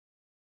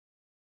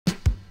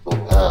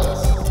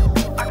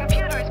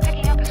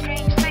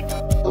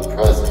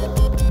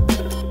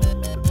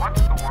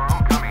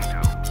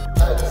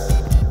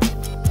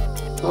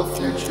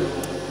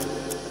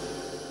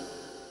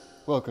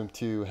Welcome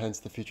to Hence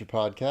the Future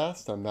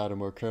podcast. I'm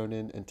Mattimore,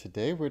 and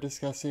today we're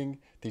discussing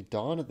the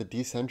dawn of the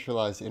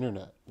decentralized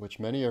internet, which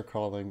many are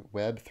calling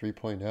Web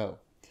 3.0.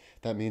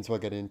 That means we'll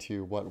get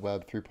into what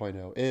Web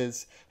 3.0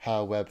 is,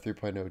 how Web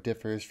 3.0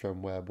 differs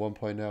from Web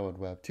 1.0 and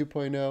Web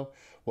 2.0.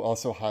 We'll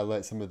also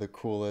highlight some of the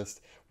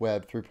coolest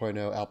Web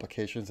 3.0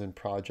 applications and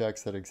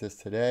projects that exist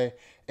today,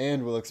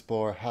 and we'll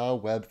explore how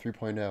Web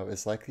 3.0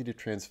 is likely to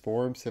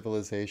transform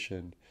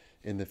civilization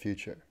in the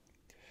future.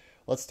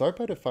 Let's start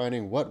by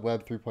defining what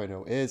Web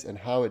 3.0 is and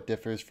how it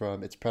differs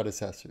from its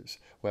predecessors,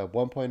 Web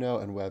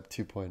 1.0 and Web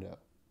 2.0.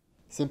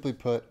 Simply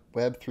put,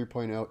 Web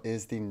 3.0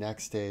 is the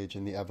next stage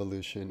in the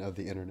evolution of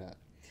the internet.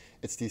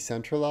 It's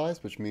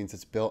decentralized, which means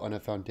it's built on a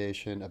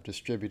foundation of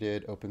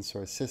distributed open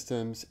source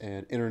systems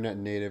and internet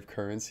native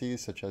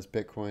currencies such as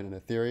Bitcoin and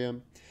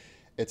Ethereum.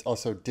 It's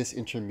also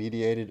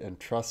disintermediated and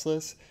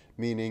trustless,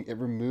 meaning it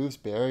removes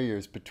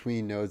barriers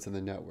between nodes in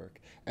the network.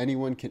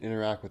 Anyone can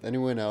interact with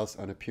anyone else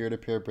on a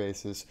peer-to-peer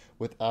basis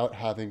without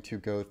having to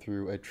go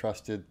through a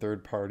trusted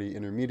third-party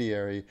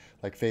intermediary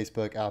like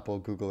Facebook, Apple,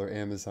 Google, or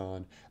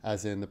Amazon,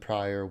 as in the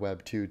prior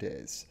Web 2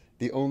 days.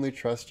 The only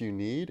trust you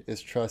need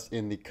is trust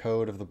in the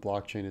code of the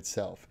blockchain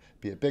itself,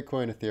 be it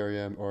Bitcoin,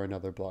 Ethereum, or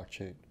another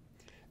blockchain.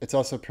 It's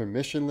also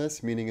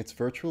permissionless, meaning it's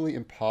virtually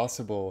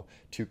impossible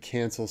to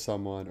cancel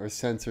someone or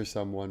censor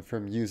someone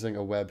from using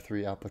a Web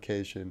 3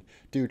 application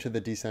due to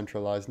the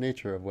decentralized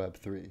nature of Web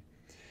 3.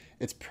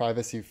 It's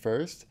privacy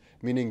first,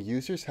 meaning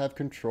users have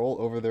control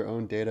over their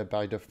own data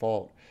by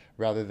default,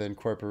 rather than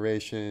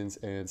corporations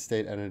and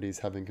state entities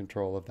having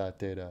control of that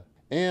data.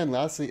 And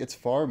lastly, it's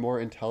far more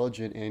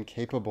intelligent and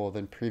capable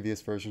than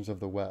previous versions of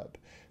the web.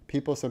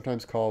 People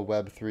sometimes call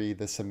Web 3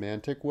 the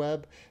semantic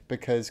web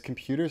because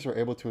computers are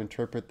able to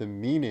interpret the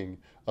meaning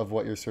of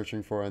what you're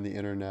searching for on the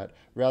internet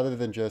rather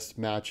than just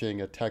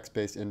matching a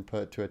text-based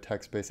input to a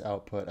text-based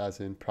output as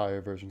in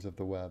prior versions of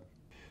the web.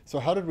 So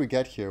how did we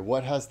get here?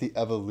 What has the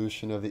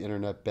evolution of the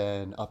internet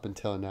been up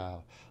until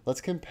now?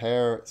 Let's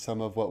compare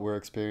some of what we're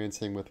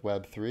experiencing with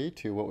Web 3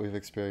 to what we've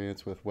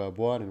experienced with Web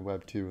 1 and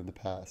Web 2 in the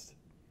past.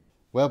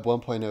 Web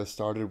 1.0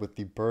 started with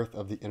the birth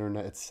of the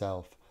internet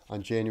itself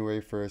on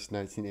January 1st,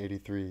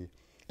 1983.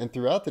 And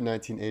throughout the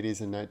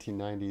 1980s and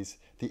 1990s,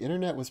 the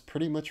internet was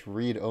pretty much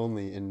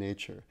read-only in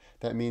nature.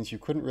 That means you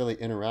couldn't really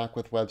interact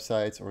with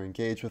websites or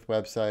engage with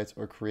websites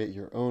or create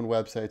your own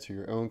websites or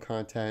your own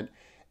content.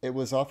 It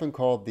was often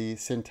called the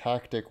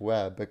syntactic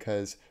web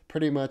because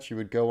pretty much you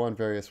would go on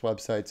various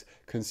websites,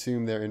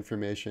 consume their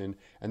information,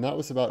 and that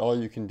was about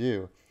all you can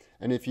do.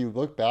 And if you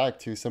look back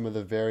to some of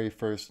the very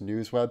first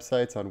news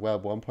websites on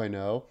Web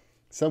 1.0,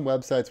 some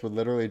websites would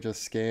literally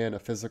just scan a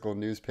physical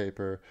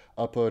newspaper,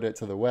 upload it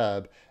to the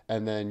web,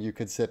 and then you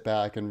could sit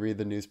back and read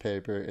the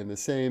newspaper in the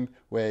same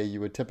way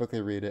you would typically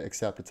read it,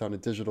 except it's on a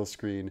digital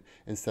screen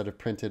instead of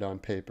printed on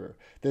paper.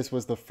 This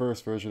was the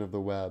first version of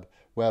the web,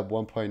 Web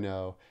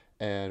 1.0,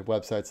 and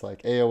websites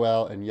like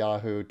AOL and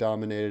Yahoo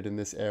dominated in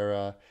this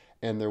era,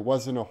 and there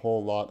wasn't a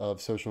whole lot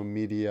of social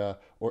media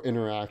or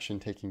interaction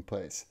taking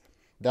place.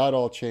 That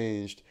all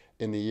changed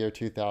in the year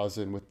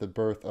 2000 with the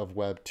birth of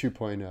Web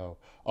 2.0,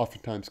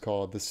 oftentimes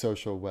called the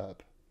social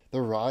web.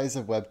 The rise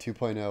of Web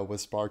 2.0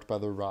 was sparked by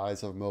the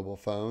rise of mobile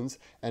phones,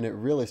 and it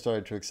really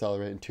started to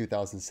accelerate in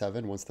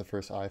 2007 once the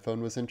first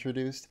iPhone was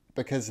introduced,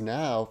 because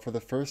now, for the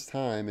first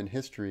time in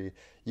history,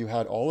 you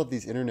had all of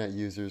these internet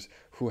users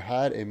who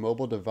had a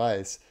mobile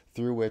device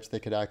through which they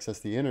could access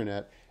the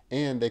internet,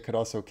 and they could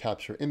also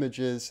capture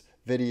images,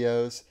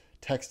 videos,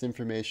 text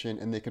information,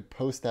 and they could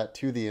post that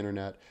to the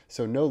internet.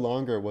 So no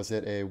longer was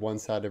it a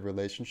one-sided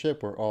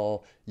relationship where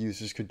all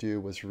users could do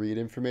was read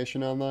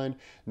information online.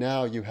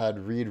 Now you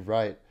had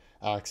read-write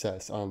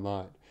access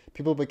online.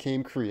 People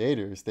became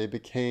creators. They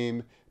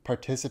became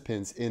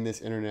participants in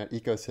this internet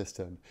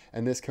ecosystem.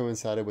 And this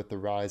coincided with the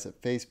rise of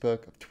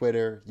Facebook, of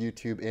Twitter,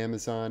 YouTube,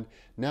 Amazon.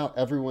 Now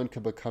everyone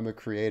could become a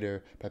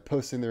creator by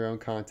posting their own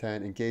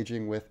content,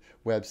 engaging with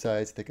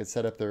websites. They could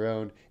set up their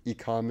own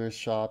e-commerce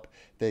shop.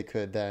 They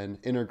could then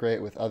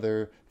integrate with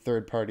other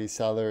third-party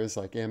sellers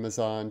like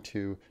Amazon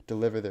to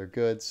deliver their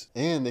goods.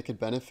 And they could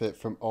benefit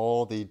from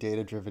all the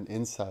data-driven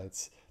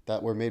insights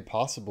that were made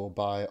possible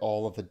by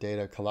all of the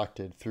data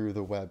collected through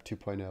the Web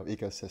 2.0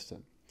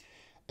 ecosystem.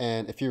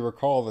 And if you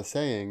recall the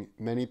saying,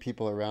 many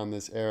people around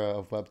this era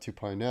of Web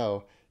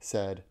 2.0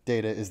 said,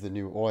 data is the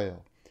new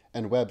oil.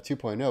 And Web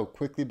 2.0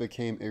 quickly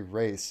became a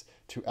race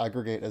to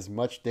aggregate as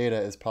much data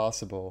as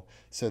possible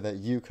so that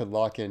you could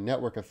lock in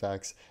network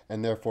effects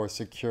and therefore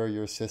secure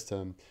your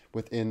system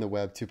within the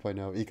Web 2.0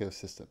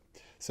 ecosystem.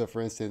 So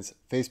for instance,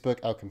 Facebook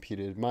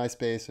outcompeted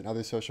MySpace and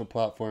other social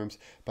platforms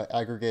by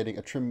aggregating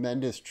a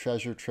tremendous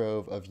treasure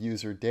trove of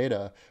user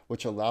data,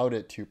 which allowed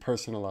it to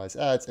personalize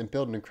ads and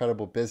build an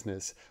incredible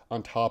business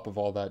on top of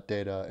all that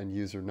data and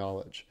user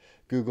knowledge.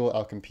 Google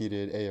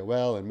outcompeted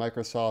AOL and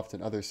Microsoft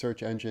and other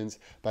search engines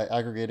by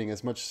aggregating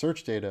as much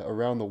search data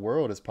around the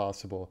world as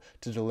possible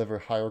to deliver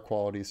higher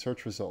quality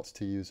search results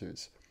to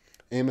users.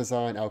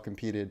 Amazon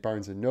outcompeted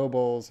Barnes &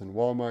 Nobles and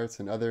Walmarts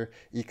and other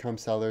e-com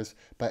sellers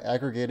by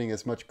aggregating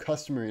as much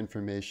customer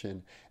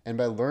information and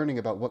by learning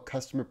about what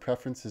customer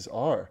preferences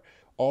are.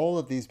 all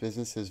of these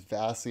businesses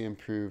vastly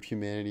improved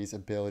humanity's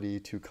ability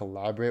to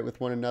collaborate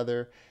with one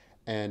another,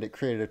 and it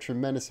created a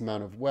tremendous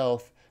amount of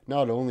wealth,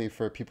 not only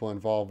for people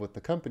involved with the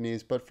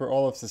companies, but for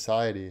all of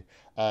society,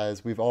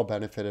 as we've all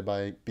benefited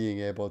by being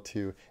able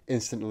to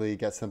instantly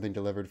get something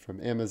delivered from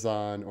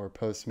Amazon or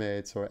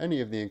Postmates or any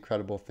of the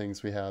incredible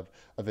things we have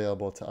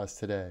available to us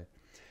today.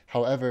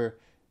 However,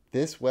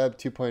 this Web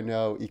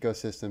 2.0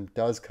 ecosystem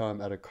does come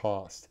at a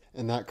cost,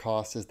 and that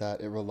cost is that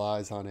it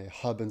relies on a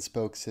hub and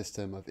spoke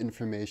system of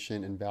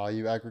information and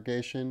value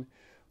aggregation,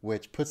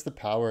 which puts the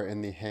power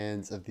in the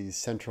hands of these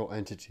central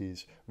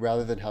entities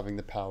rather than having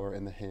the power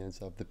in the hands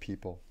of the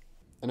people.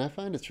 And I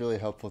find it's really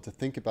helpful to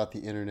think about the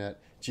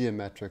internet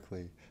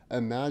geometrically.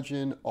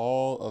 Imagine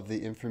all of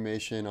the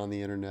information on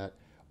the internet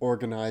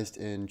organized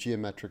in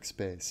geometric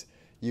space.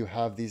 You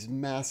have these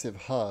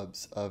massive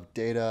hubs of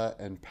data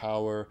and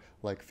power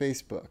like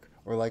Facebook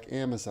or like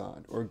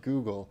Amazon or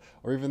Google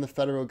or even the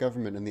federal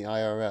government and the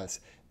IRS.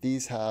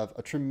 These have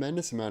a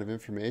tremendous amount of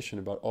information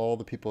about all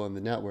the people in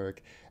the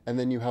network, and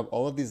then you have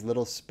all of these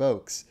little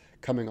spokes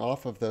coming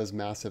off of those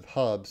massive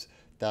hubs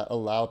that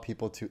allow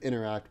people to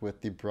interact with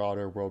the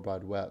broader World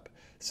Wide Web.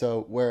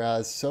 So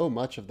whereas so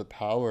much of the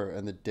power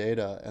and the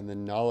data and the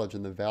knowledge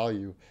and the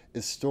value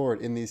is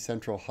stored in these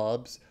central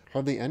hubs,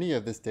 hardly any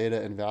of this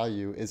data and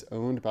value is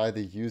owned by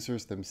the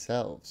users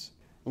themselves.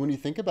 And when you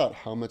think about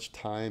how much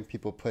time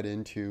people put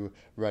into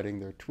writing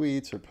their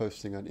tweets or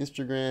posting on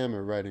Instagram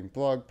or writing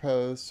blog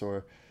posts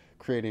or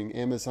creating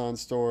Amazon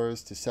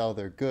stores to sell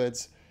their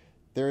goods,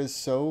 there is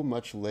so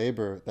much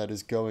labor that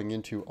is going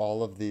into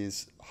all of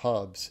these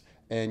hubs,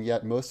 and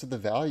yet most of the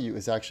value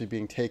is actually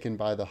being taken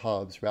by the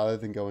hubs rather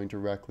than going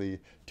directly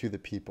to the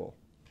people.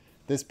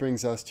 This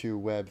brings us to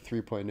Web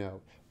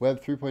 3.0.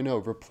 Web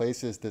 3.0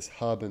 replaces this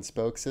hub and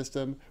spoke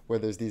system where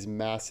there's these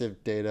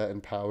massive data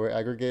and power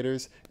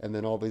aggregators and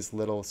then all these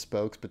little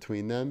spokes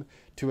between them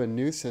to a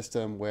new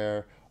system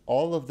where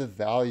all of the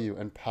value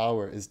and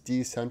power is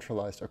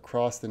decentralized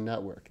across the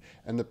network,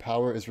 and the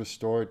power is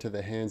restored to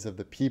the hands of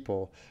the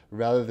people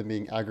rather than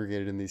being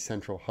aggregated in these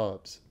central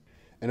hubs.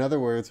 In other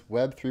words,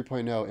 Web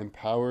 3.0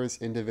 empowers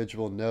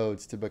individual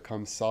nodes to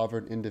become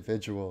sovereign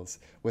individuals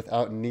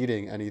without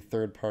needing any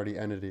third-party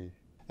entity.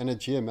 And a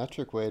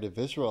geometric way to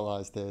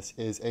visualize this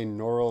is a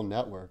neural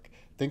network.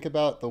 Think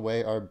about the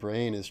way our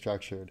brain is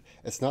structured.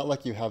 It's not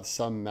like you have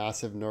some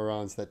massive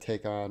neurons that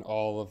take on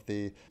all of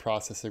the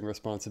processing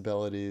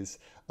responsibilities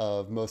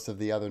of most of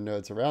the other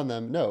nodes around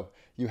them. No,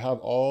 you have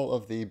all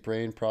of the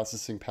brain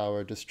processing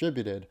power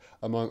distributed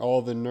among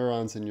all the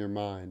neurons in your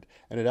mind.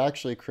 And it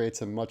actually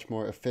creates a much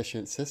more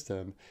efficient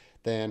system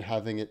than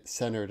having it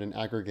centered and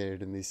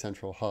aggregated in these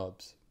central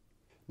hubs.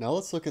 Now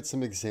let's look at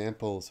some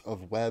examples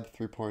of Web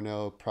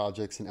 3.0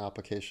 projects and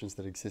applications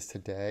that exist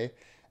today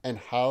and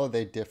how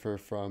they differ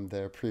from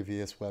their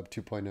previous Web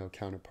 2.0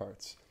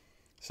 counterparts.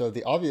 So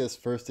the obvious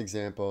first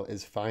example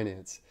is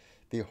finance.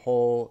 The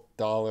whole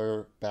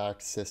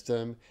dollar-backed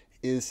system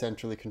is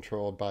centrally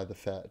controlled by the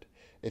Fed.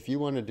 If you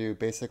want to do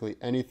basically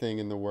anything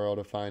in the world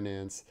of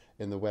finance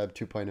in the Web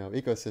 2.0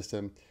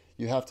 ecosystem,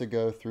 you have to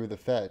go through the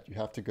Fed. You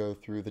have to go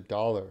through the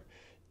dollar.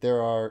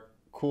 There are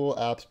cool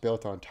apps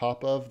built on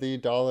top of the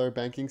dollar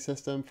banking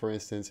system. For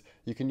instance,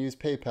 you can use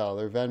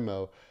PayPal or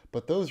Venmo,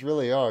 but those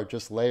really are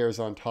just layers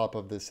on top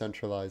of this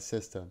centralized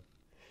system.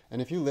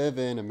 And if you live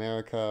in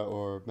America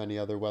or many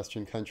other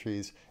Western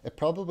countries, it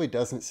probably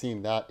doesn't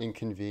seem that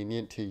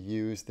inconvenient to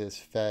use this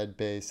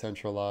Fed-based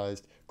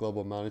centralized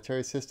global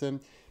monetary system.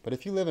 But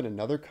if you live in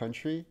another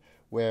country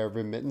where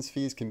remittance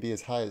fees can be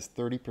as high as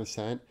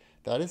 30%,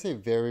 that is a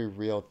very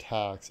real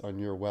tax on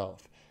your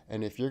wealth.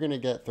 And if you're going to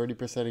get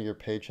 30% of your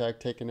paycheck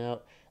taken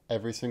out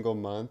every single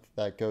month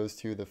that goes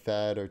to the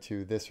Fed or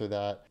to this or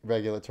that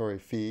regulatory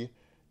fee,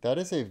 that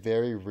is a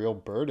very real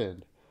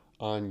burden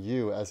on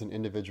you as an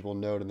individual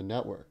node in the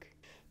network.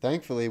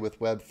 Thankfully,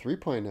 with Web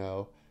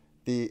 3.0,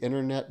 the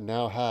internet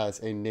now has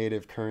a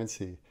native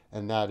currency,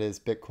 and that is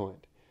Bitcoin.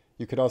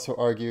 You could also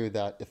argue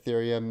that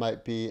Ethereum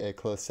might be a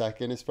close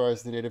second as far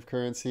as the native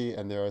currency,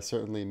 and there are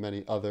certainly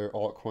many other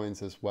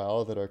altcoins as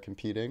well that are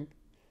competing.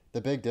 The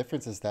big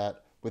difference is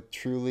that with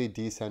truly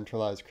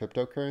decentralized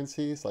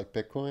cryptocurrencies like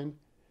Bitcoin,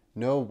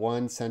 no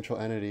one central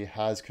entity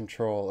has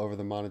control over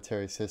the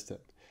monetary system,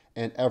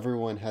 and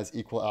everyone has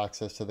equal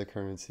access to the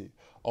currency.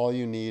 All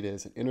you need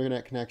is an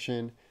internet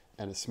connection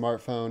and a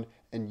smartphone,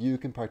 and you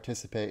can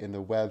participate in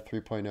the Web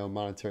 3.0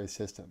 monetary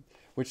system,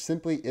 which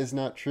simply is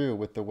not true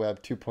with the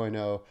Web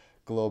 2.0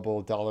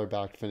 global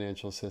dollar-backed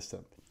financial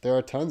system. There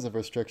are tons of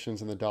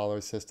restrictions in the dollar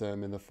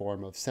system in the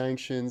form of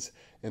sanctions,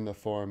 in the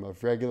form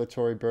of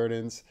regulatory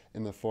burdens,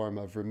 in the form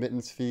of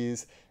remittance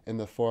fees, in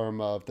the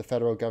form of the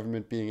federal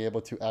government being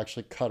able to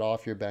actually cut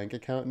off your bank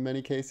account in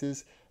many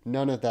cases.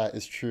 None of that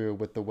is true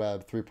with the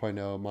Web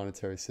 3.0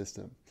 monetary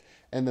system.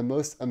 And the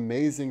most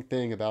amazing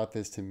thing about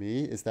this to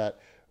me is that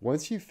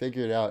once you've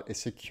figured out a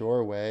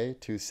secure way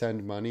to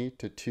send money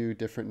to two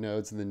different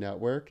nodes in the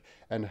network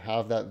and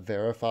have that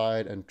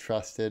verified and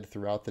trusted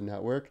throughout the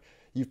network,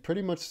 you've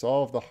pretty much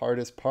solved the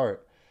hardest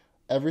part.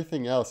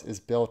 everything else is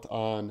built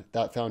on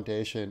that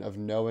foundation of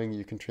knowing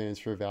you can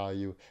transfer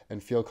value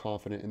and feel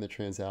confident in the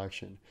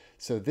transaction.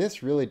 So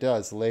this really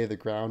does lay the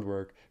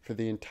groundwork for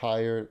the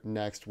entire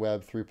next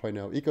Web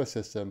 3.0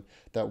 ecosystem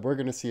that we're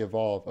going to see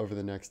evolve over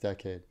the next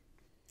decade.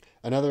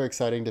 Another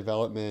exciting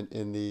development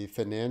in the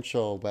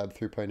financial Web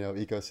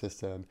 3.0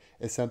 ecosystem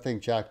is something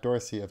Jack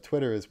Dorsey of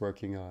Twitter is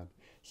working on.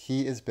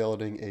 He is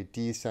building a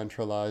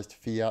decentralized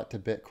fiat to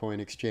Bitcoin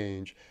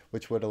exchange,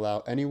 which would allow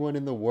anyone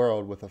in the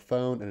world with a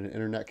phone and an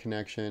internet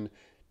connection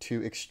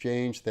to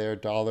exchange their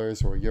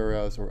dollars or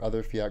euros or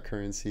other fiat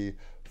currency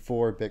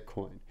for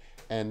Bitcoin.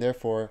 And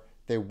therefore,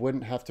 they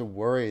wouldn't have to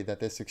worry that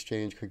this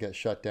exchange could get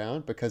shut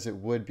down because it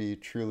would be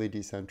truly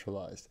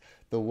decentralized.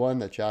 The one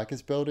that Jack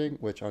is building,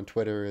 which on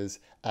Twitter is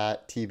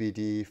at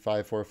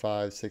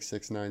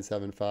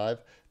TBD545-66975,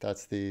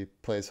 that's the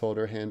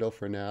placeholder handle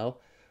for now.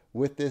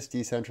 With this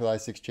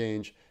decentralized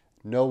exchange,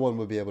 no one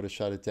would be able to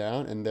shut it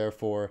down, and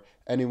therefore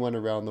anyone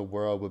around the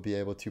world would be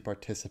able to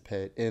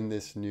participate in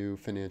this new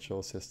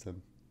financial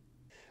system.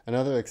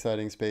 Another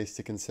exciting space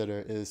to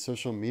consider is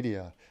social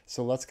media.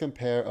 So let's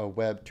compare a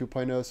Web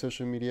 2.0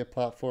 social media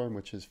platform,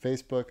 which is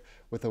Facebook,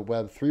 with a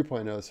Web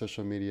 3.0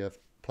 social media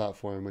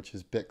platform, which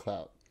is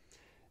Bitclout.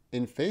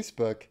 In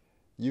Facebook,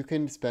 you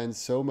can spend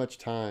so much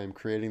time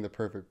creating the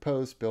perfect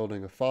post,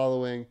 building a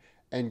following,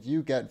 and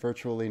you get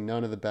virtually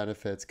none of the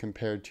benefits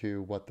compared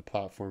to what the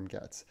platform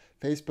gets.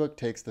 Facebook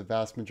takes the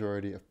vast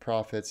majority of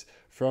profits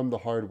from the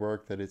hard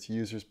work that its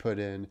users put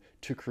in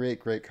to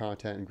create great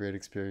content and great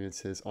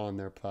experiences on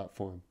their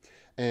platform.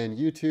 And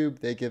YouTube,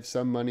 they give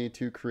some money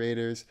to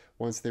creators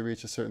once they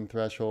reach a certain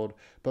threshold.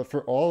 But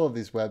for all of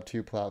these Web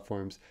 2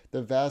 platforms,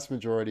 the vast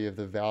majority of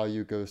the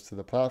value goes to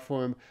the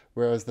platform,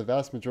 whereas the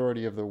vast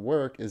majority of the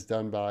work is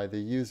done by the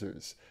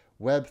users.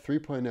 Web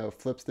 3.0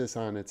 flips this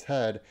on its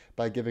head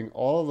by giving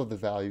all of the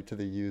value to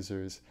the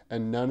users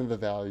and none of the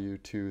value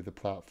to the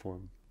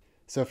platform.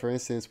 So for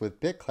instance, with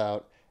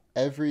Bitclout,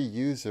 every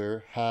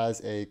user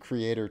has a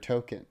creator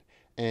token,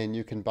 and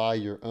you can buy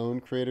your own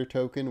creator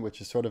token,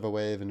 which is sort of a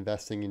way of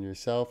investing in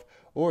yourself,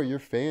 or your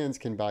fans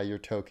can buy your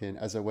token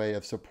as a way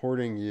of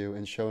supporting you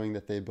and showing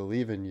that they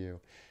believe in you.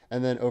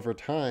 And then over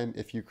time,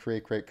 if you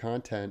create great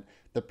content,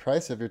 the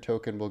price of your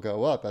token will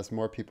go up as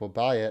more people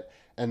buy it,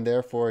 and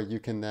therefore you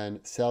can then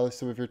sell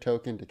some of your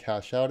token to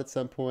cash out at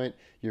some point.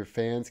 Your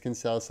fans can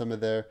sell some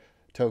of their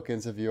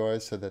tokens of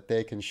yours so that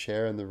they can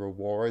share in the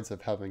rewards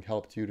of having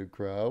helped you to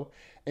grow.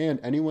 And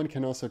anyone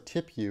can also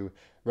tip you.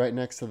 Right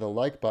next to the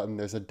like button,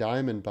 there's a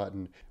diamond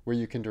button where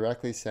you can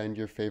directly send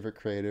your favorite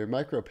creator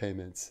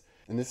micropayments.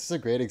 And this is a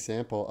great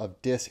example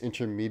of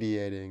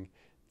disintermediating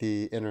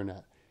the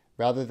internet.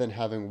 Rather than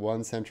having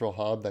one central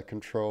hub that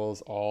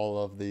controls all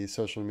of the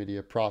social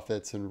media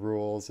profits and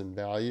rules and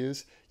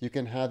values, you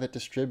can have it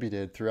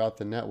distributed throughout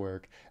the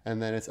network, and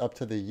then it's up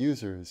to the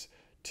users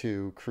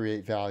to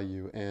create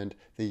value, and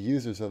the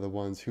users are the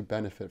ones who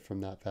benefit from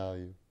that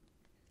value.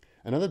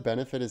 Another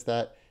benefit is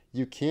that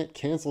you can't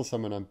cancel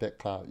someone on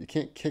Bitclout. You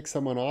can't kick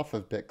someone off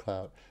of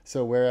Bitclout.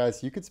 So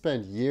whereas you could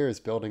spend years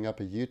building up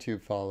a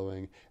YouTube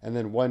following, and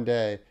then one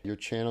day your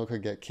channel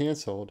could get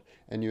canceled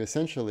and you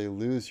essentially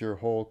lose your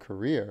whole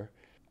career,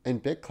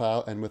 in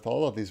Bitclout and with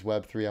all of these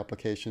Web3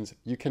 applications,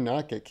 you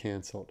cannot get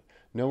canceled.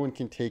 No one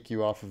can take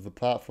you off of the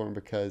platform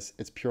because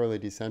it's purely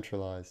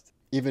decentralized.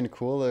 Even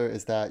cooler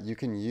is that you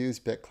can use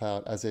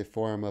Bitclout as a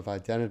form of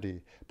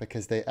identity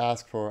because they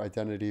ask for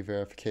identity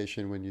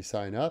verification when you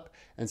sign up.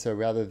 And so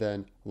rather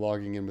than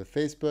logging in with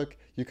Facebook,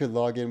 you could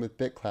log in with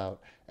Bitclout.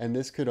 And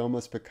this could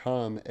almost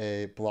become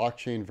a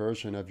blockchain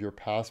version of your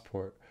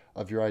passport,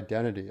 of your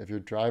identity, of your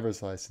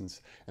driver's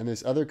license. And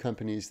there's other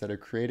companies that are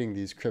creating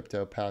these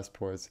crypto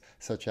passports,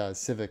 such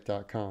as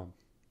Civic.com.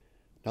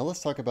 Now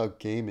let's talk about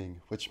gaming,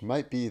 which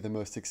might be the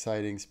most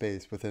exciting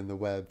space within the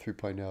Web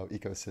 3.0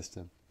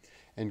 ecosystem.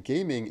 And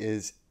gaming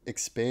is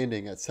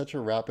expanding at such a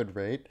rapid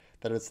rate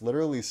that it's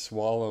literally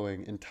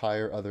swallowing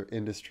entire other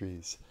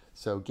industries.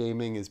 So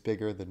gaming is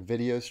bigger than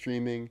video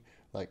streaming,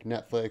 like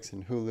Netflix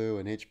and Hulu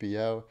and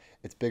HBO.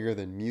 It's bigger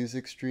than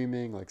music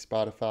streaming, like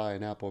Spotify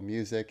and Apple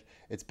Music.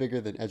 It's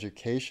bigger than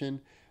education.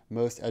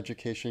 Most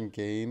education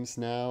games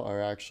now are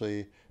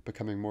actually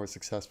becoming more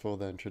successful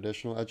than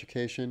traditional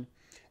education.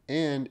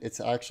 And it's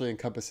actually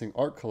encompassing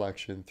art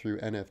collection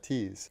through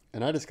NFTs.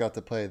 And I just got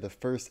to play the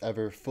first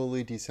ever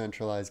fully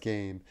decentralized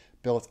game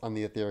built on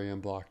the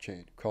Ethereum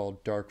blockchain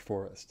called Dark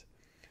Forest.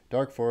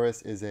 Dark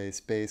Forest is a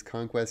space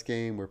conquest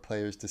game where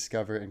players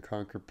discover and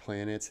conquer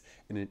planets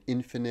in an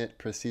infinite,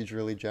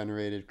 procedurally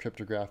generated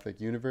cryptographic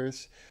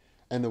universe.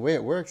 And the way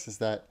it works is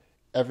that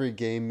every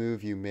game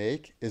move you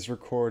make is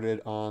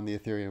recorded on the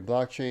Ethereum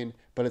blockchain,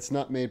 but it's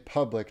not made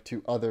public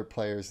to other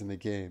players in the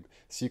game.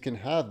 So you can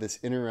have this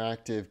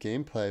interactive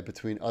gameplay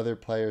between other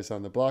players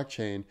on the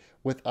blockchain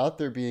without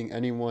there being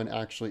anyone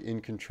actually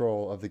in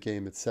control of the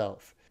game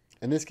itself.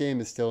 And this game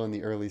is still in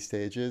the early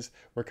stages.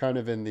 We're kind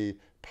of in the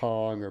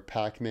Pong or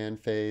Pac-Man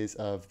phase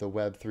of the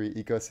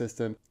Web3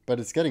 ecosystem, but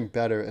it's getting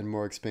better and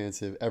more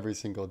expansive every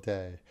single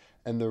day.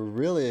 And the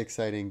really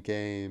exciting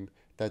game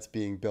that's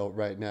being built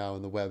right now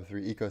in the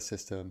Web3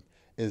 ecosystem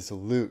is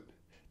Loot.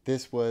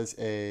 This was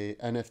a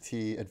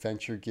NFT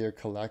adventure gear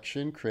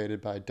collection created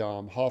by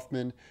Dom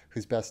Hoffman,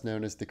 who's best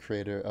known as the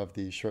creator of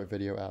the short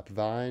video app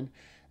Vine.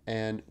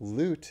 And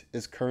Loot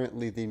is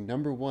currently the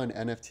 #1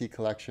 NFT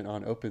collection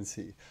on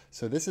OpenSea.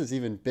 So this is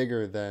even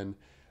bigger than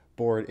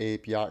Bored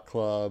Ape Yacht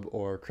Club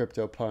or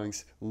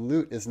CryptoPunks.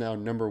 Loot is now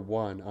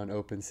 #1 on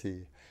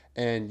OpenSea.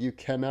 And you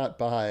cannot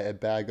buy a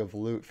bag of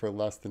loot for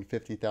less than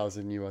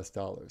 50,000 US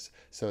dollars.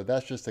 So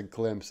that's just a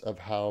glimpse of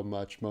how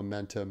much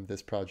momentum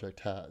this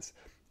project has.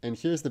 And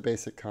here's the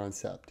basic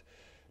concept.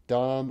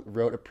 Dom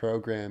wrote a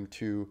program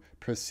to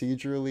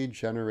procedurally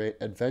generate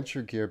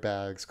adventure gear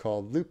bags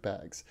called loot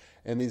bags.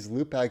 And these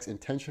loot bags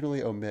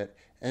intentionally omit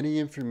any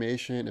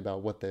information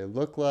about what they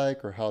look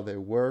like or how they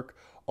work.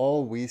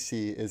 All we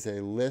see is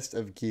a list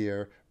of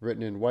gear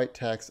written in white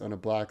text on a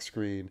black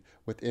screen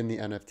within the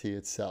NFT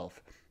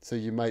itself. So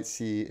you might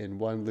see in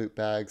one loot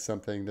bag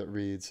something that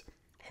reads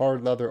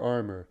hard leather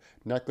armor,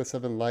 necklace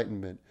of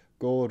enlightenment,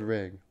 gold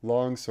ring,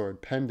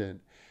 longsword,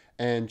 pendant.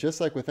 And just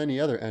like with any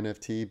other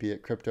NFT, be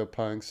it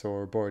CryptoPunks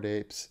or Bored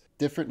Apes,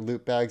 different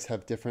loot bags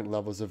have different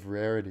levels of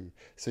rarity.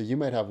 So you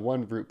might have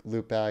one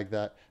loot bag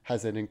that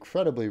has an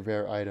incredibly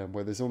rare item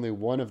where there's only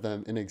one of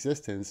them in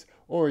existence,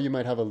 or you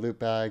might have a loot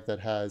bag that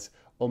has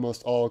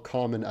almost all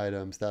common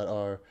items that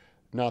are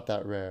not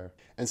that rare.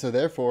 And so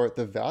therefore,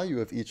 the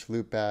value of each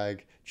loot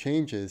bag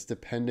changes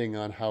depending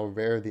on how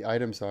rare the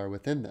items are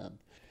within them.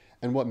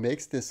 And what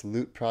makes this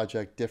loot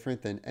project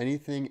different than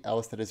anything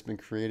else that has been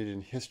created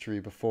in history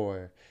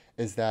before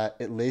is that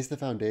it lays the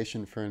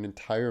foundation for an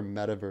entire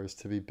metaverse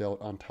to be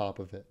built on top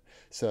of it.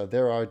 So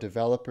there are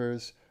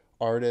developers,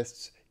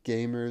 artists,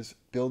 gamers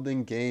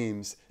building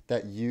games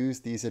that use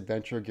these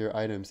adventure gear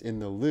items in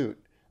the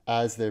loot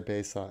as their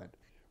baseline.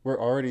 We're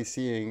already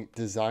seeing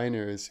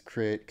designers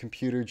create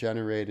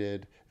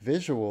computer-generated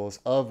visuals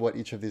of what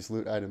each of these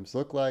loot items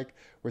look like.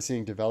 We're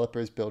seeing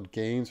developers build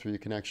games where you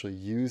can actually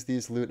use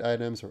these loot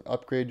items or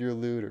upgrade your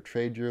loot or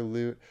trade your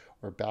loot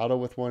or battle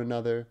with one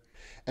another.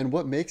 And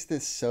what makes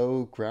this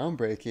so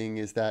groundbreaking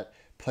is that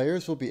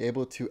players will be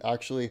able to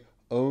actually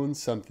own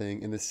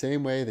something in the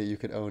same way that you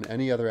could own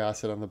any other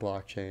asset on the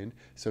blockchain.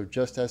 So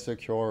just as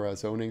secure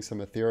as owning some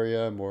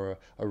Ethereum or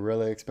a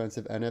really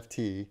expensive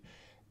NFT.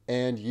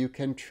 And you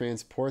can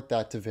transport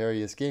that to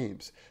various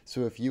games.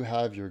 So if you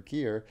have your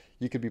gear,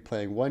 you could be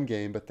playing one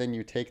game, but then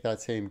you take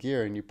that same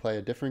gear and you play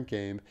a different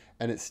game,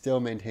 and it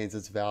still maintains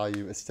its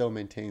value, it still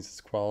maintains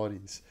its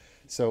qualities.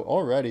 So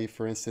already,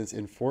 for instance,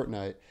 in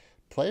Fortnite,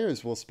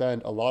 players will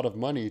spend a lot of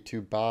money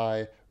to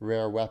buy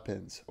rare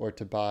weapons or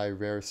to buy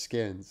rare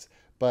skins,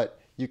 but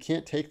you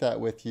can't take that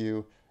with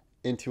you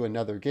into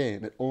another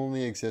game. It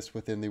only exists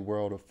within the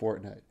world of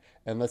Fortnite.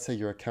 And let's say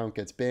your account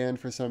gets banned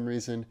for some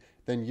reason,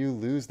 then you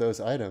lose those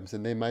items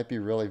and they might be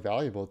really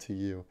valuable to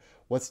you.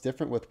 What's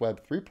different with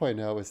Web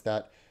 3.0 is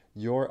that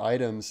your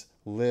items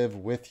live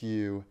with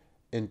you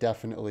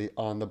indefinitely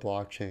on the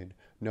blockchain.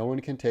 No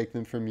one can take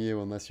them from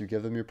you unless you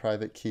give them your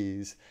private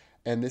keys.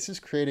 And this is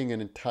creating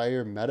an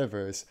entire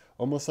metaverse,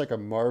 almost like a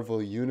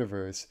Marvel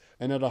universe.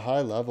 And at a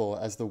high level,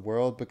 as the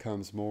world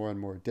becomes more and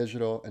more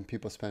digital and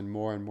people spend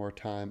more and more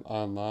time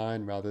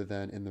online rather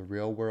than in the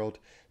real world,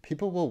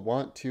 people will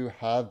want to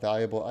have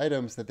valuable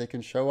items that they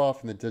can show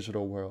off in the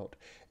digital world.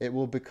 It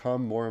will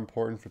become more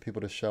important for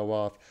people to show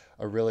off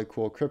a really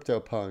cool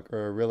CryptoPunk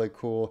or a really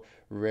cool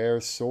rare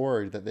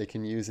sword that they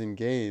can use in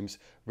games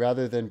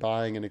rather than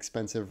buying an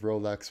expensive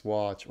Rolex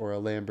watch or a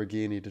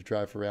Lamborghini to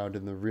drive around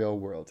in the real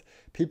world.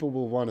 People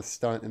will want to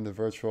stunt in the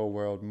virtual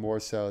world more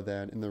so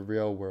than in the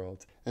real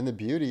world. And the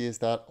beauty is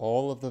that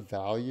all of the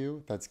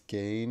value that's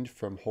gained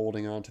from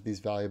holding on to these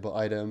valuable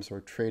items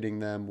or trading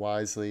them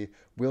wisely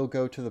will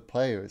go to the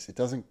players. It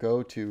doesn't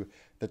go to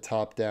the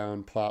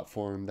top-down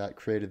platform that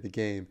created the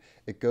game.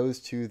 It goes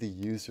to the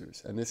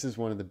users. And this is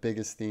one of the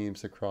biggest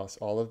themes across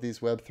all of these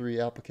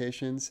Web3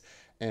 applications,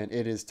 and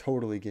it is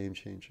totally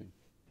game-changing.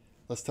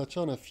 Let's touch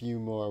on a few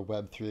more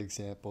Web3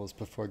 examples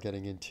before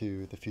getting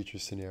into the future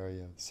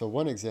scenarios. So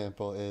one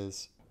example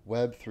is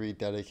Web3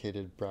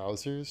 dedicated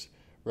browsers.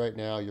 Right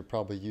now, you're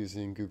probably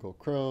using Google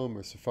Chrome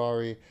or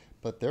Safari,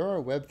 but there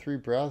are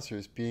Web3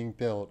 browsers being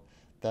built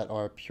that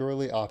are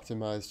purely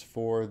optimized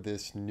for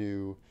this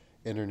new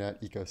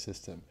internet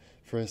ecosystem.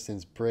 For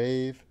instance,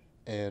 Brave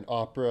and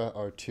Opera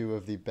are two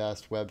of the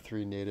best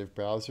Web3 native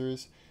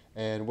browsers,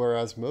 and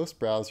whereas most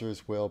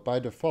browsers will, by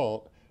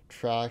default,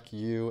 track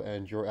you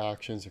and your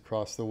actions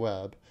across the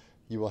web,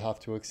 you will have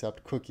to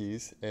accept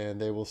cookies,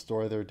 and they will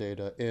store their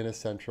data in a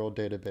central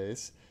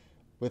database.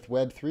 With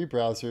Web3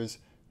 browsers,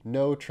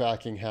 no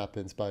tracking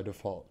happens by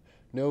default.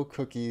 No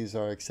cookies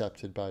are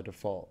accepted by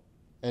default.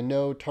 And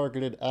no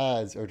targeted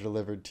ads are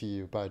delivered to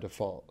you by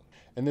default.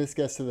 And this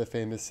gets to the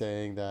famous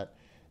saying that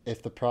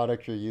if the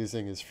product you're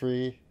using is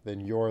free,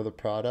 then you're the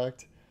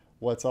product.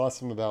 What's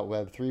awesome about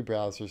Web3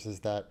 browsers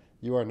is that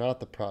you are not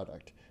the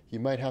product. You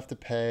might have to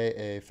pay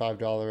a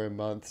 $5 a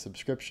month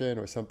subscription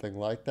or something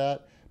like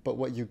that, but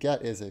what you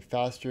get is a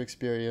faster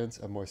experience,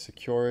 a more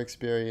secure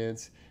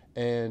experience,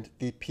 and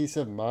the peace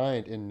of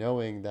mind in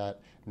knowing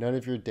that none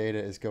of your data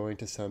is going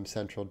to some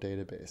central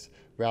database.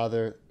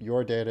 Rather,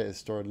 your data is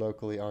stored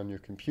locally on your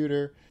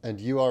computer, and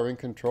you are in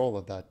control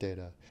of that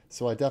data.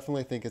 So I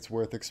definitely think it's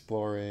worth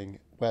exploring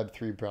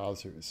Web3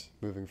 browsers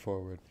moving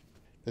forward.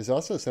 There's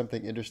also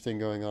something interesting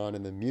going on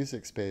in the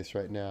music space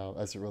right now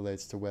as it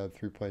relates to Web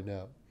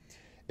 3.0.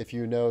 If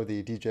you know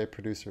the DJ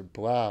producer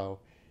Blau,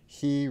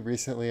 he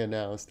recently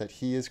announced that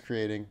he is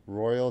creating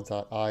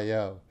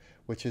Royal.io,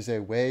 which is a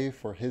way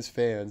for his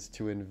fans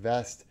to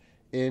invest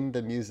in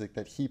the music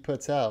that he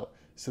puts out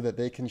so that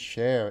they can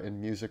share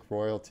in music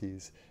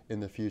royalties in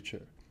the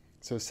future.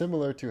 So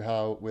similar to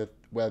how with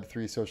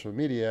Web3 social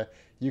media,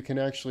 you can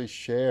actually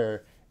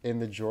share in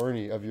the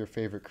journey of your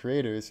favorite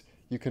creators,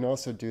 you can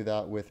also do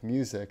that with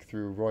music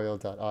through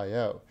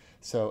Royal.io.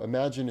 So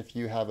imagine if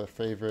you have a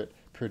favorite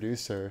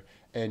producer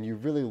and you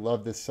really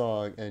love this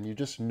song and you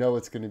just know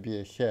it's going to be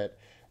a hit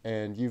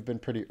and you've been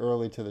pretty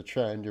early to the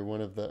trend, you're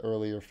one of the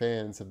earlier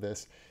fans of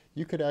this,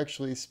 you could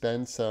actually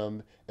spend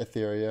some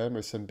Ethereum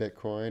or some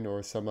Bitcoin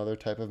or some other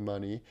type of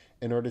money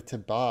in order to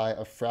buy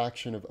a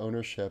fraction of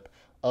ownership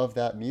of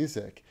that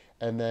music.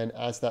 And then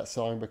as that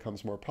song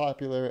becomes more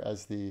popular,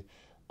 as the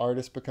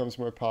artist becomes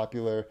more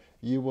popular,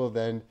 you will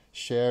then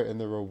share in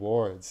the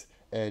rewards.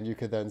 And you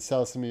could then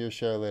sell some of your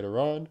share later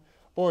on,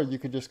 or you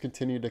could just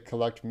continue to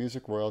collect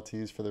music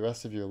royalties for the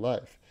rest of your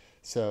life.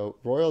 So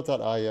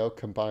Royal.io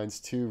combines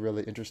two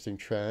really interesting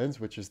trends,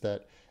 which is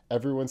that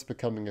everyone's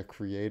becoming a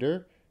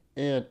creator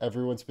and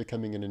everyone's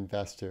becoming an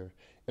investor.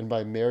 And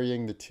by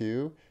marrying the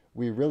two,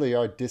 we really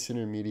are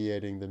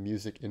disintermediating the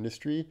music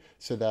industry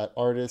so that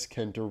artists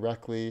can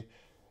directly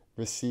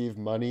receive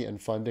money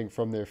and funding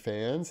from their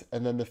fans,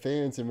 and then the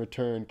fans in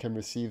return can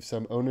receive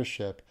some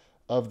ownership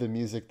of the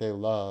music they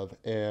love,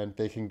 and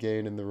they can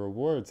gain in the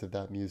rewards of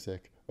that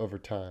music over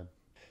time.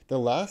 The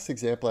last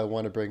example I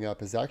want to bring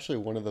up is actually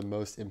one of the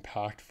most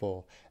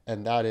impactful,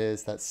 and that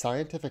is that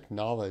scientific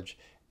knowledge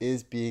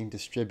is being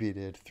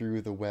distributed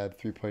through the Web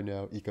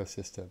 3.0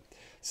 ecosystem.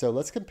 So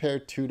let's compare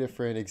two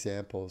different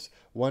examples.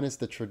 One is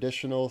the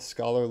traditional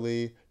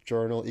scholarly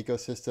journal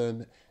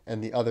ecosystem,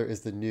 and the other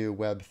is the new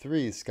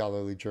Web3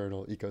 scholarly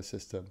journal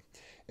ecosystem.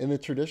 In the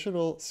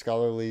traditional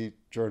scholarly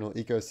journal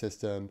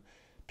ecosystem,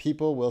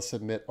 people will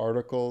submit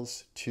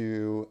articles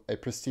to a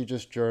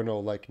prestigious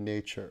journal like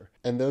Nature,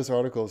 and those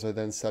articles are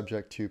then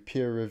subject to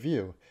peer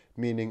review,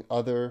 meaning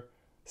other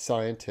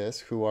scientists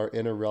who are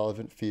in a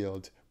relevant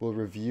field will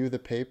review the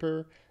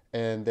paper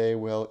and they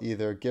will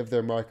either give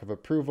their mark of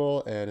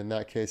approval, and in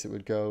that case it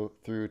would go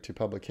through to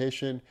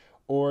publication,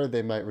 or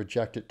they might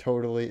reject it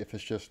totally if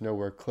it's just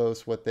nowhere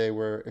close what they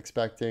were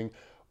expecting,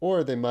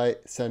 or they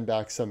might send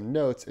back some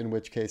notes, in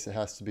which case it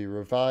has to be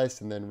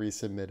revised and then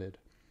resubmitted.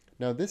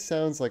 Now this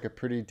sounds like a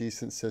pretty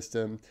decent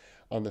system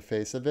on the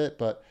face of it,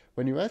 but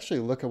when you actually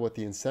look at what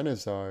the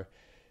incentives are,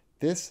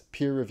 this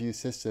peer review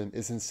system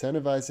is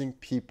incentivizing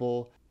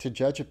people to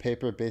judge a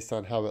paper based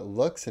on how it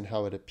looks and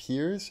how it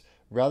appears,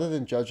 rather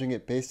than judging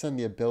it based on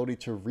the ability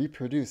to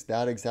reproduce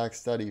that exact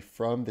study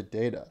from the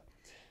data.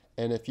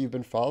 And if you've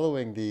been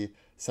following the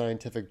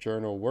scientific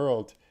journal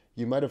world,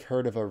 you might have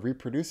heard of a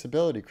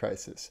reproducibility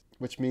crisis,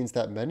 which means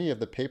that many of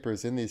the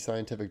papers in these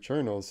scientific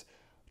journals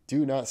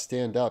do not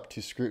stand up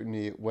to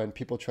scrutiny when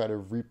people try to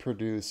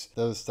reproduce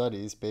those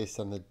studies based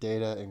on the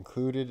data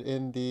included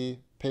in the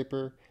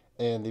paper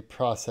and the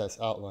process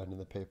outlined in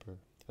the paper.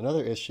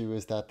 Another issue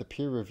is that the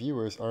peer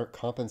reviewers aren't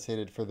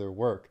compensated for their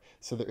work,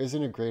 so there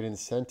isn't a great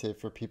incentive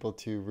for people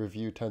to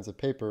review tons of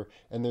paper,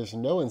 and there's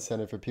no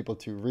incentive for people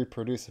to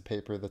reproduce a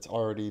paper that's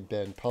already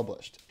been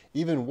published.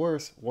 Even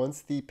worse,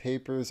 once the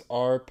papers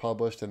are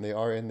published and they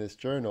are in this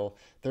journal,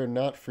 they're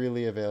not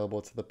freely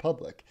available to the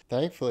public.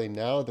 Thankfully,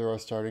 now there are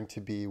starting to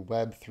be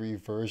Web3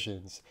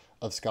 versions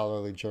of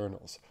scholarly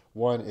journals.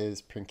 One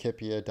is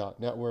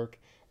Principia.network,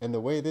 and the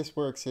way this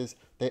works is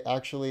they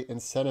actually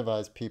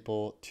incentivize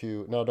people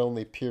to not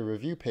only peer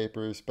review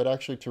papers, but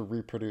actually to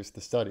reproduce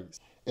the studies.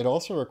 It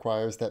also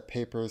requires that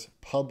papers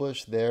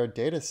publish their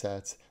data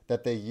sets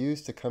that they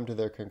use to come to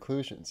their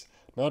conclusions.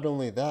 Not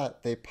only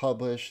that, they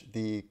publish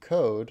the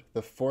code,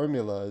 the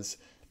formulas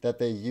that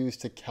they use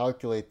to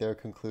calculate their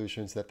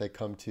conclusions that they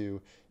come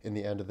to in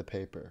the end of the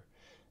paper.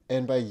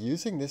 And by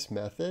using this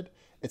method,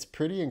 it's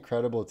pretty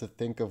incredible to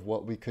think of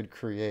what we could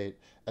create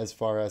as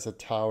far as a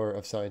tower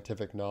of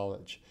scientific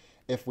knowledge.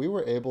 If we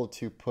were able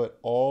to put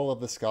all of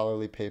the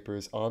scholarly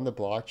papers on the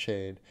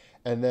blockchain,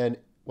 and then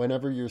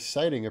whenever you're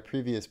citing a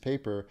previous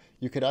paper,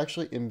 you could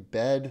actually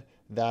embed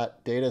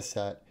that data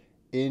set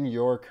in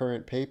your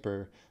current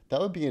paper, that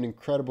would be an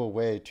incredible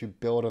way to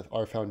build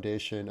our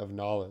foundation of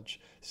knowledge.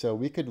 So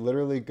we could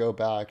literally go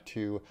back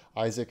to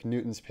Isaac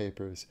Newton's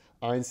papers,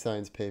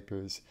 Einstein's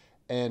papers,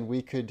 and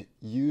we could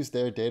use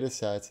their data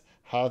sets,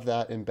 have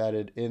that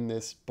embedded in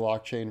this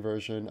blockchain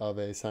version of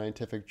a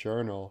scientific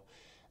journal.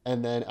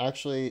 And then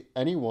actually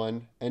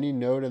anyone, any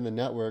node in the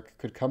network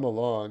could come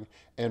along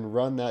and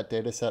run that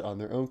data set on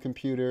their own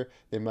computer.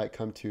 They might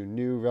come to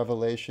new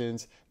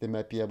revelations. They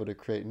might be able to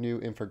create new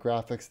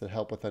infographics that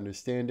help with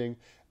understanding.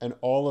 And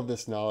all of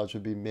this knowledge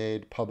would be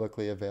made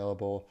publicly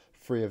available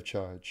free of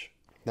charge.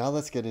 Now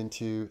let's get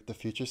into the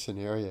future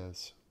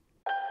scenarios.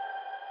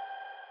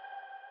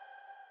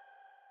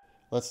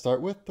 Let's start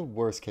with the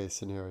worst case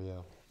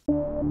scenario.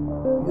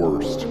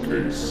 Worst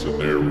case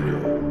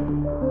scenario.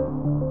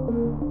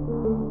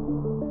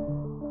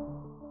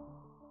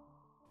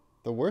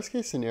 The worst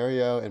case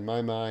scenario in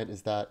my mind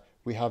is that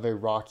we have a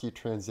rocky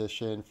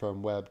transition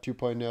from Web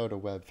 2.0 to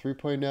Web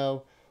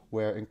 3.0,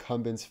 where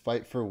incumbents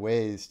fight for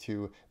ways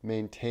to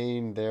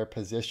maintain their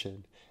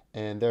position,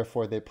 and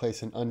therefore they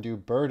place an undue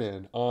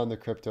burden on the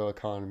crypto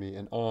economy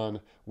and on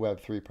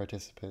Web3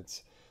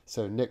 participants.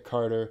 So Nick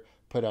Carter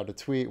put out a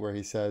tweet where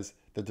he says,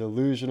 "The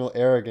delusional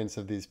arrogance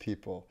of these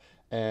people."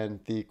 And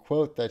the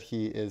quote that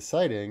he is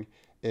citing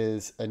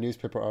is a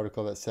newspaper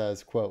article that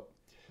says, quote,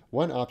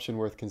 "One option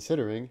worth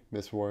considering,"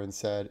 Ms. Warren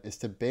said, "is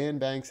to ban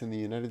banks in the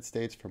United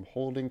States from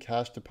holding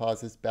cash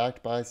deposits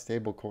backed by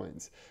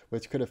stablecoins,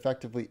 which could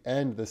effectively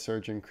end the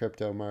surging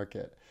crypto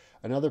market.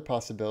 Another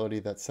possibility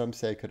that some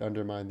say could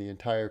undermine the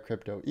entire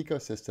crypto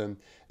ecosystem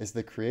is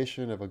the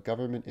creation of a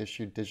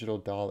government-issued digital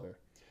dollar.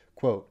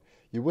 Quote,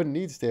 you wouldn't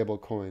need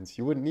stablecoins,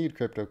 you wouldn't need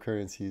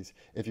cryptocurrencies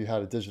if you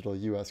had a digital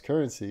U.S.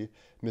 currency,"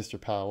 Mr.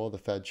 Powell, the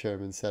Fed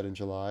chairman, said in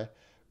July.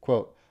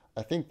 Quote,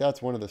 "I think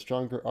that's one of the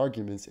stronger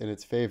arguments in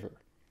its favor."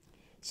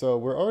 So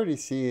we're already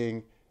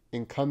seeing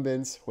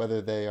incumbents,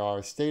 whether they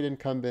are state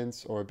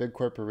incumbents or big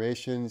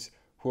corporations,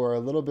 who are a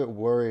little bit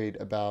worried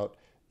about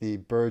the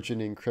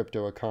burgeoning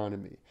crypto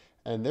economy.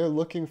 And they're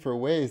looking for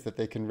ways that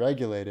they can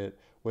regulate it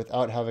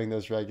without having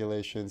those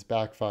regulations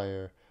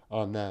backfire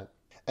on them.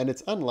 And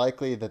it's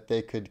unlikely that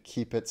they could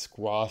keep it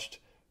squashed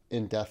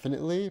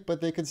indefinitely, but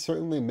they could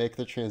certainly make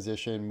the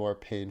transition more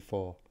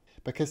painful.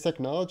 Because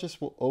technologists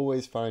will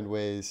always find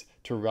ways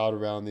to route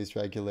around these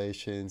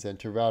regulations and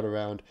to route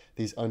around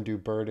these undue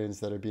burdens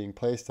that are being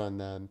placed on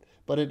them.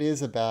 But it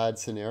is a bad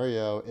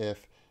scenario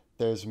if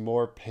there's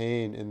more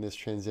pain in this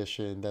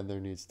transition than there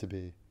needs to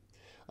be.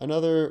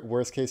 Another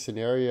worst case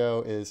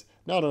scenario is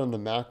not on the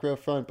macro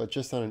front, but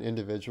just on an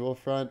individual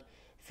front.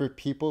 For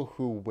people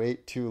who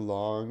wait too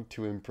long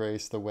to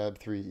embrace the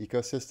Web3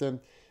 ecosystem,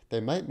 they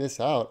might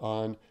miss out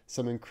on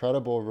some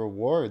incredible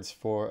rewards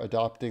for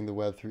adopting the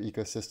Web3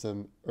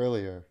 ecosystem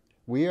earlier.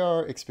 We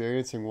are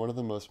experiencing one of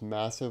the most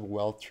massive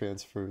wealth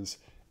transfers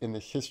in the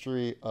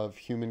history of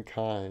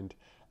humankind,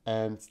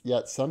 and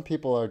yet some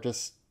people are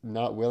just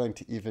not willing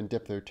to even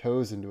dip their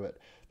toes into it.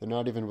 They're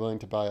not even willing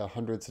to buy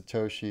 100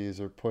 Satoshis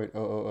or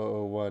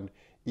 0.00001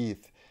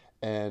 ETH,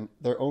 and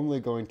they're only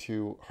going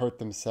to hurt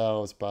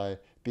themselves by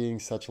being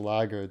such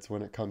laggards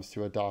when it comes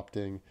to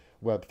adopting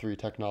Web3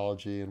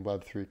 technology and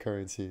Web3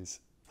 currencies.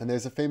 And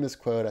there's a famous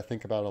quote I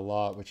think about a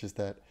lot, which is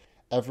that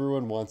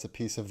everyone wants a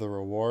piece of the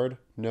reward,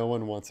 no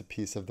one wants a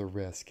piece of the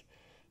risk.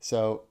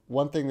 So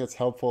one thing that's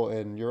helpful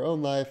in your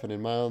own life and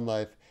in my own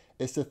life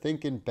is to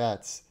think in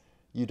bets.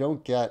 You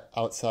don't get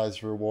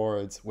outsized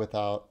rewards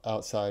without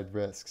outside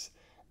risks.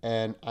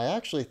 And I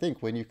actually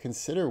think when you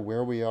consider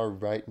where we are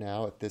right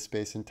now at this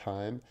space in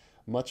time,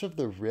 much of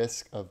the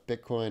risk of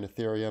Bitcoin,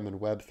 Ethereum, and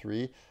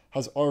Web3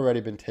 has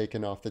already been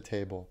taken off the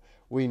table.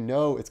 We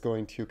know it's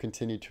going to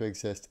continue to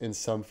exist in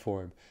some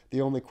form. The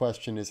only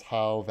question is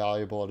how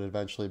valuable it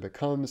eventually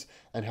becomes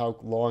and how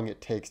long it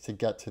takes to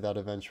get to that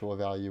eventual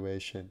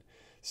valuation.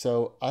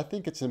 So I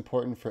think it's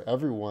important for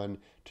everyone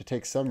to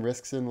take some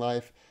risks in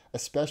life,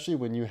 especially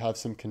when you have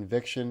some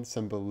conviction,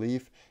 some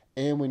belief,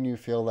 and when you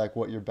feel like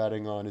what you're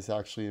betting on is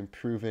actually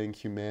improving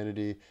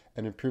humanity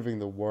and improving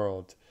the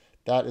world.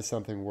 That is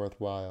something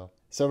worthwhile.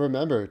 So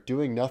remember,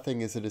 doing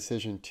nothing is a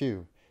decision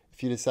too.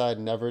 If you decide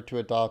never to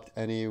adopt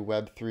any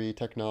Web3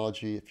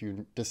 technology, if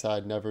you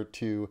decide never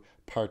to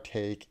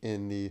partake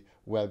in the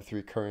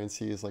Web3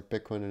 currencies like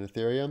Bitcoin and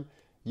Ethereum,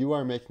 you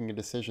are making a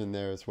decision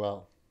there as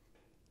well.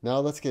 Now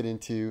let's get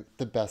into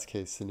the best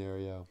case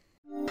scenario.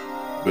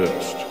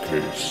 Best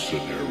case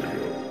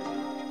scenario.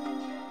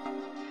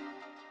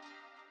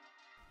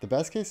 The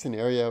best case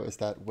scenario is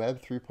that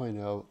Web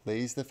 3.0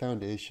 lays the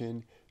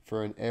foundation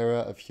for an era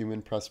of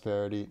human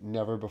prosperity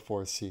never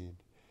before seen.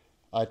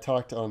 I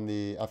talked on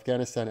the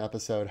Afghanistan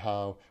episode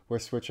how we're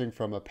switching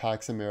from a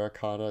Pax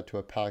Americana to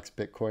a Pax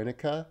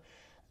Bitcoinica.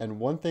 And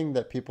one thing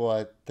that people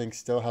I think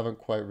still haven't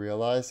quite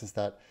realized is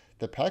that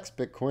the Pax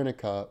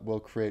Bitcoinica will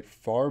create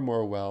far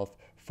more wealth,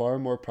 far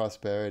more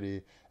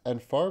prosperity,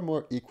 and far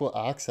more equal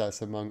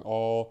access among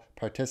all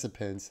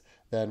participants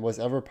than was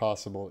ever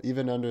possible,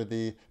 even under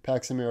the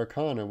Pax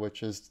Americana,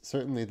 which is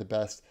certainly the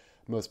best,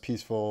 most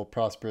peaceful,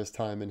 prosperous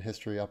time in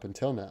history up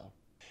until now.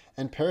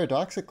 And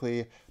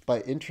paradoxically,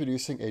 by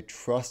introducing a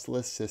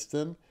trustless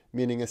system,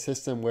 meaning a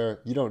system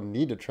where you don't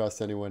need to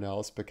trust anyone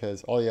else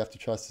because all you have to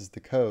trust is the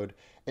code,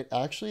 it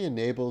actually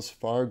enables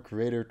far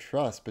greater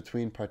trust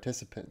between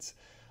participants.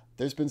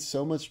 There's been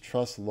so much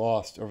trust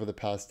lost over the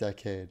past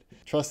decade.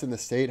 Trust in the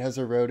state has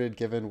eroded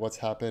given what's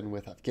happened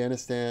with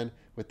Afghanistan,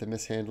 with the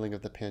mishandling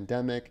of the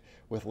pandemic,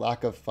 with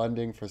lack of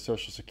funding for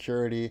Social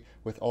Security,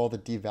 with all the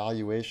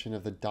devaluation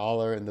of the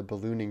dollar and the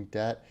ballooning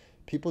debt.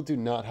 People do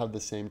not have the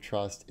same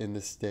trust in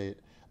the state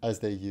as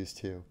they used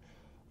to.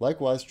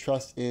 Likewise,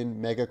 trust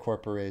in mega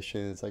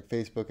corporations like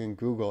Facebook and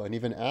Google and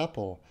even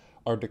Apple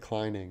are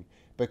declining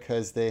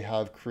because they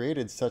have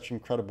created such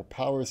incredible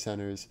power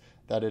centers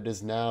that it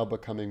is now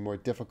becoming more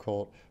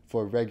difficult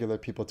for regular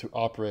people to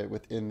operate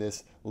within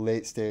this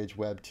late stage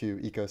Web 2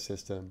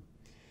 ecosystem.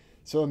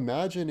 So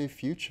imagine a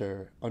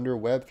future under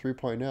Web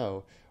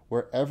 3.0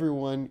 where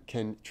everyone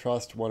can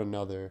trust one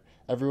another,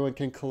 everyone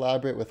can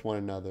collaborate with one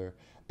another,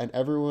 and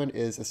everyone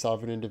is a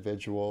sovereign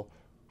individual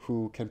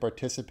who can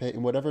participate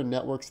in whatever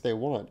networks they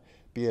want,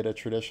 be it a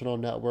traditional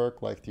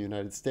network like the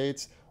United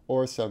States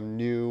or some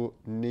new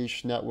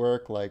niche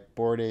network like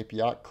Bored Ape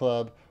Yacht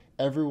Club.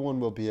 Everyone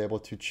will be able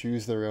to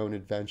choose their own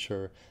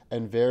adventure,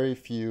 and very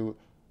few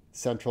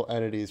central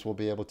entities will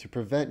be able to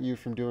prevent you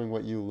from doing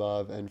what you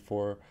love and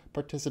for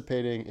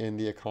participating in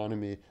the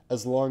economy,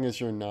 as long as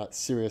you're not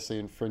seriously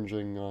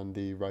infringing on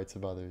the rights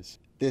of others.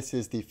 This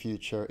is the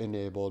future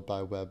enabled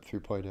by Web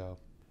 3.0.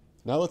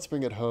 Now let's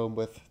bring it home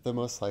with the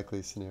most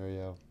likely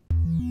scenario.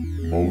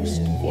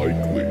 Most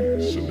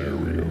likely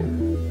scenario.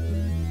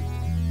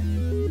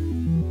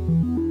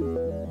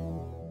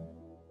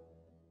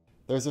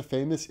 There's a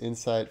famous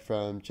insight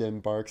from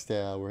Jim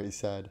Barksdale where he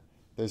said,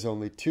 "There's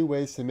only two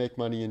ways to make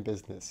money in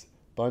business,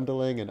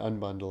 bundling and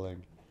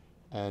unbundling."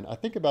 And I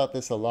think about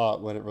this a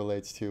lot when it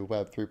relates to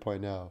Web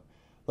 3.0.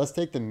 Let's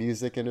take the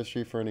music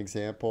industry for an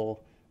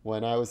example.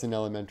 When I was in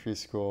elementary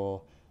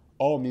school,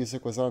 all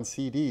music was on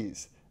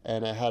CDs,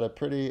 and I had a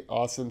pretty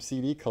awesome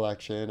CD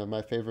collection of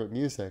my favorite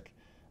music.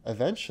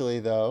 Eventually,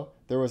 though,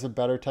 there was a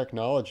better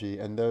technology,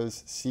 and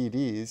those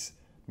CDs,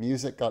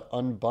 music got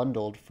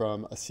unbundled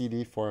from a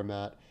CD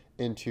format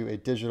into a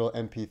digital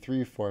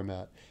MP3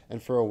 format.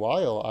 And for a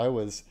while, I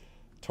was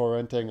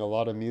torrenting a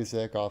lot of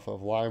music off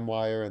of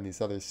LimeWire and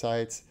these other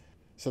sites.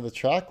 So the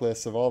track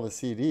lists of all the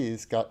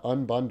CDs got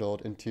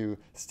unbundled into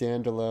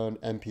standalone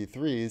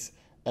MP3s,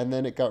 and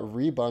then it got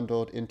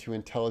rebundled into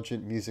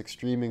intelligent music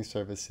streaming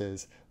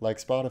services like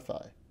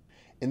Spotify.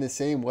 In the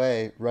same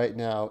way, right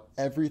now,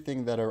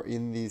 everything that are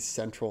in these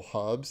central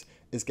hubs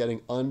is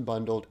getting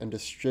unbundled and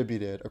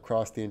distributed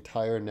across the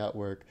entire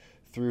network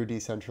through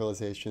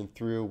decentralization,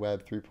 through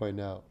Web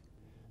 3.0.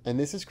 And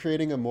this is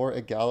creating a more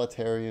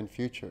egalitarian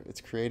future.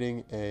 It's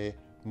creating a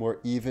more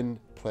even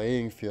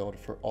playing field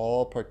for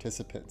all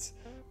participants.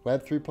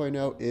 Web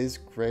 3.0 is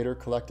greater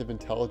collective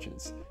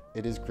intelligence.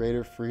 It is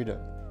greater freedom.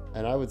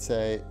 And I would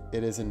say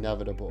it is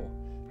inevitable.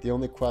 The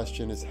only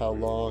question is how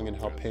long and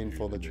how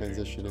painful the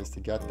transition is to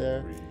get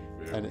there.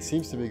 And it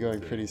seems to be going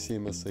pretty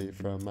seamlessly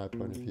from my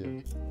point of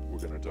view. We're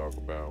going to talk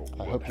about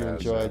I hope you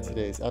enjoyed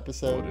today's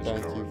episode.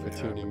 Thank you for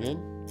tuning in.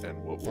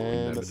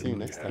 And I'll see you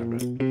next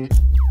time.